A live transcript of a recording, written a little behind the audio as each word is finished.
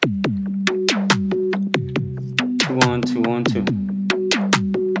1 2.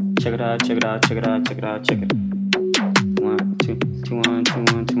 Check it out, check it out, check it out, check it out, check it. 1 2 2 1 2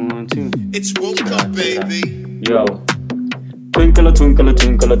 1 2 1 2. It's woke up, baby. Yo. Twinkle a twinkle a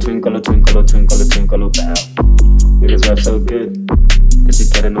twinkle a twinkle a twinkle a twinkle a twinkle a bow. Niggas rap so good that you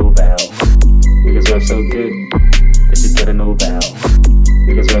get a new bow. Niggas rap so good that you get a new bow.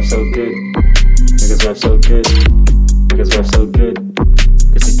 Niggas rap so good. Niggas rap so good. Niggas rap so good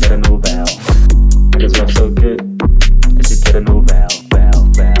that you get a new bow. Niggas rap so good that you get a new bow. Bow,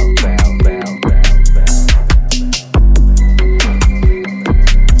 bow, bow, bow, bow, bow.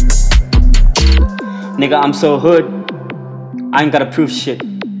 Nigga, I'm so hood. I ain't gotta prove shit.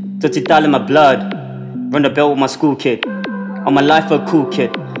 Dirty dollar in my blood. Run the belt with my school kid. On my life a cool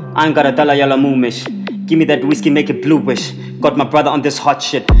kid. I ain't got a dollar yalla moomish. Give me that whiskey, make it bluish. Got my brother on this hot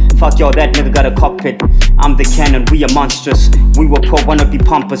shit. Fuck y'all, that nigga got a cockpit. I'm the cannon, we are monstrous. We were poor, wanna be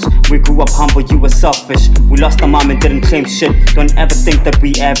pompous. We grew up humble, you were selfish. We lost our mom and didn't claim shit. Don't ever think that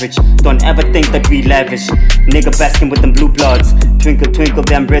we average. Don't ever think that we lavish. Nigga basking with them blue bloods. Twinkle, twinkle,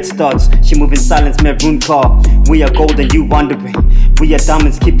 them red stars. She move in silence, maroon car. We are golden, you wondering. We are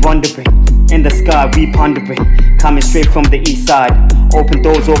diamonds, keep wondering. In the sky, we pondering. Coming straight from the east side. Open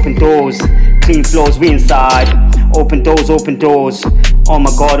doors, open doors. Clean floors, we inside. Open doors, open doors. Oh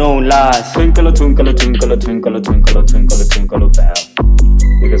my God, own lies. Twinkle a twinkle a twinkle a twinkle a twinkle a twinkle a twinkle a bow.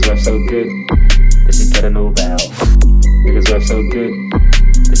 Niggas rap so good that you get a new bow. Niggas rap so good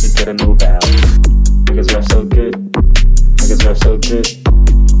that you get a new bow. Niggas rap so good. Niggas rap so good.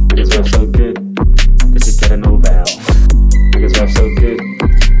 Niggas rap so good that you get a new bow. Niggas rap so good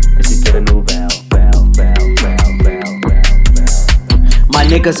that you get a new bow. Bow, bow, bow, bow, bow, bow. My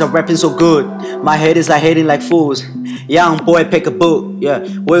niggas are rapping so good. My haters are hating like fools. Young boy, pick a book, yeah.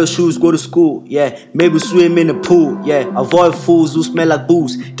 Wear your shoes, go to school, yeah. Maybe swim in the pool, yeah. Avoid fools who smell like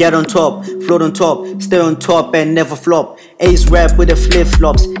booze. Get on top, float on top, stay on top and never flop. Ace rap with the flip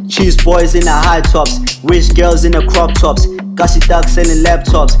flops. Cheese boys in the high tops. Rich girls in the crop tops. Gassy dogs selling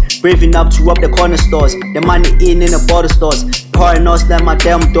laptops. Braving up to rob the corner stores. The money in the border stores. Paranoid like my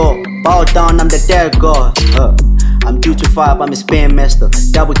damn dog. Bow down, I'm the dead god. I'm due to 5, I'm a spin master.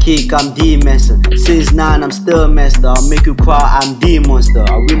 Double kick, I'm the master. 6'9", I'm still master. I'll make you cry, I'm the monster.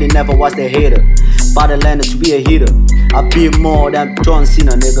 I really never was the hater. Bodylander to be a hitter. I be more than John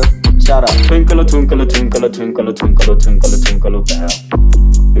Cena, nigga. Shout out. Twinkle a twinkle a twinkle a twinkle a twinkle a twinkle a twinkle a bow.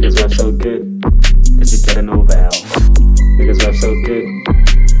 Niggas rap so good that you get a new bow. Niggas rap so good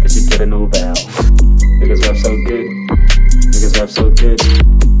that you get a new bow. Niggas rap so good. Niggas rap so good.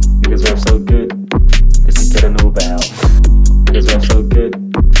 Niggas rap so good that you get a new bow.